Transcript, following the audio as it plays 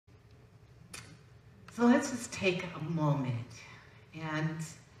So let's just take a moment and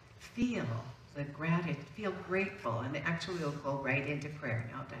feel the gratitude, feel grateful, and actually we'll go right into prayer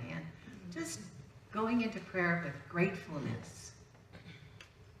now, Diane. Just going into prayer with gratefulness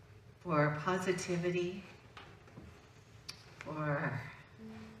for positivity, for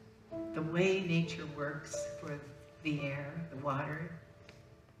the way nature works, for the air, the water,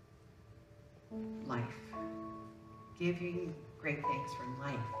 life. Giving great thanks for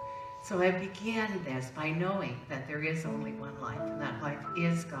life. So I began this by knowing that there is only one life, and that life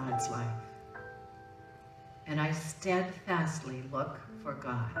is God's life. And I steadfastly look for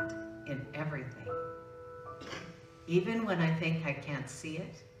God in everything. Even when I think I can't see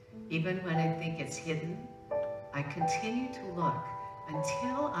it, even when I think it's hidden, I continue to look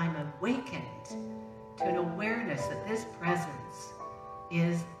until I'm awakened to an awareness that this presence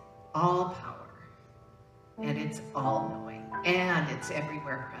is all power, and it's all-knowing, and it's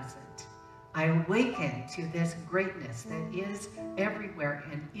everywhere present. I awaken to this greatness that is everywhere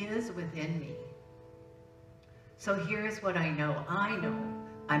and is within me. So here's what I know. I know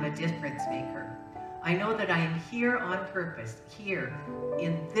I'm a difference maker. I know that I am here on purpose, here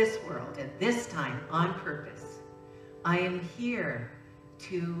in this world at this time on purpose. I am here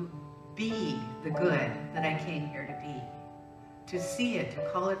to be the good that I came here to be, to see it, to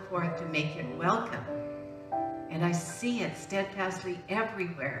call it forth, to make it welcome. And I see it steadfastly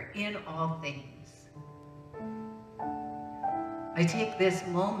everywhere in all things. I take this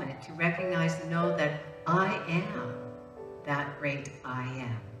moment to recognize and know that I am that great I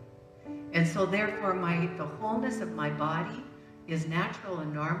am. And so therefore the wholeness of my body is natural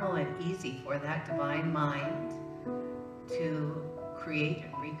and normal and easy for that divine mind to create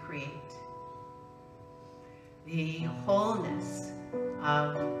and recreate. The wholeness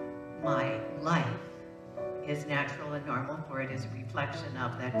of my life is natural and normal, for it is a reflection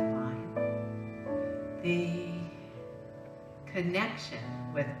of that divine. The connection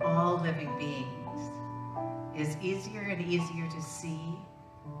with all living beings is easier and easier to see,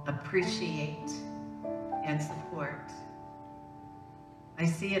 appreciate, and support. I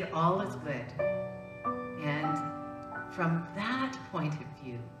see it all as good. And from that point of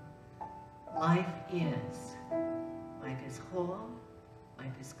view, life is. Life is whole,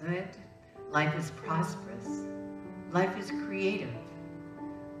 life is good, life is prosperous, life is creative.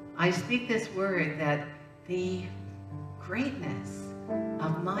 I speak this word that the greatness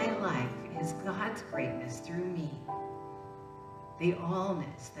of my life is God's greatness through me. The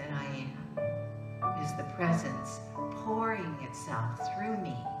allness that I am is the presence pouring itself through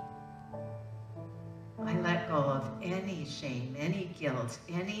me. I let go of any shame, any guilt,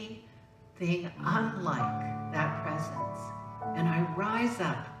 anything unlike that presence, and I rise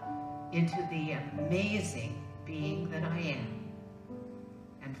up into the amazing being that I am.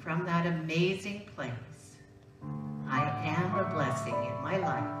 And from that amazing place, I am a blessing in my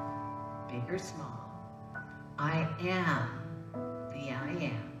life, big or small. I am the I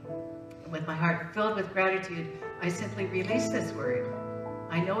am. And with my heart filled with gratitude, I simply release this word.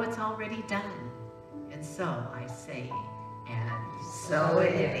 I know it's already done. And so I say, and so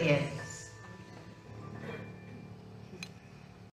it is.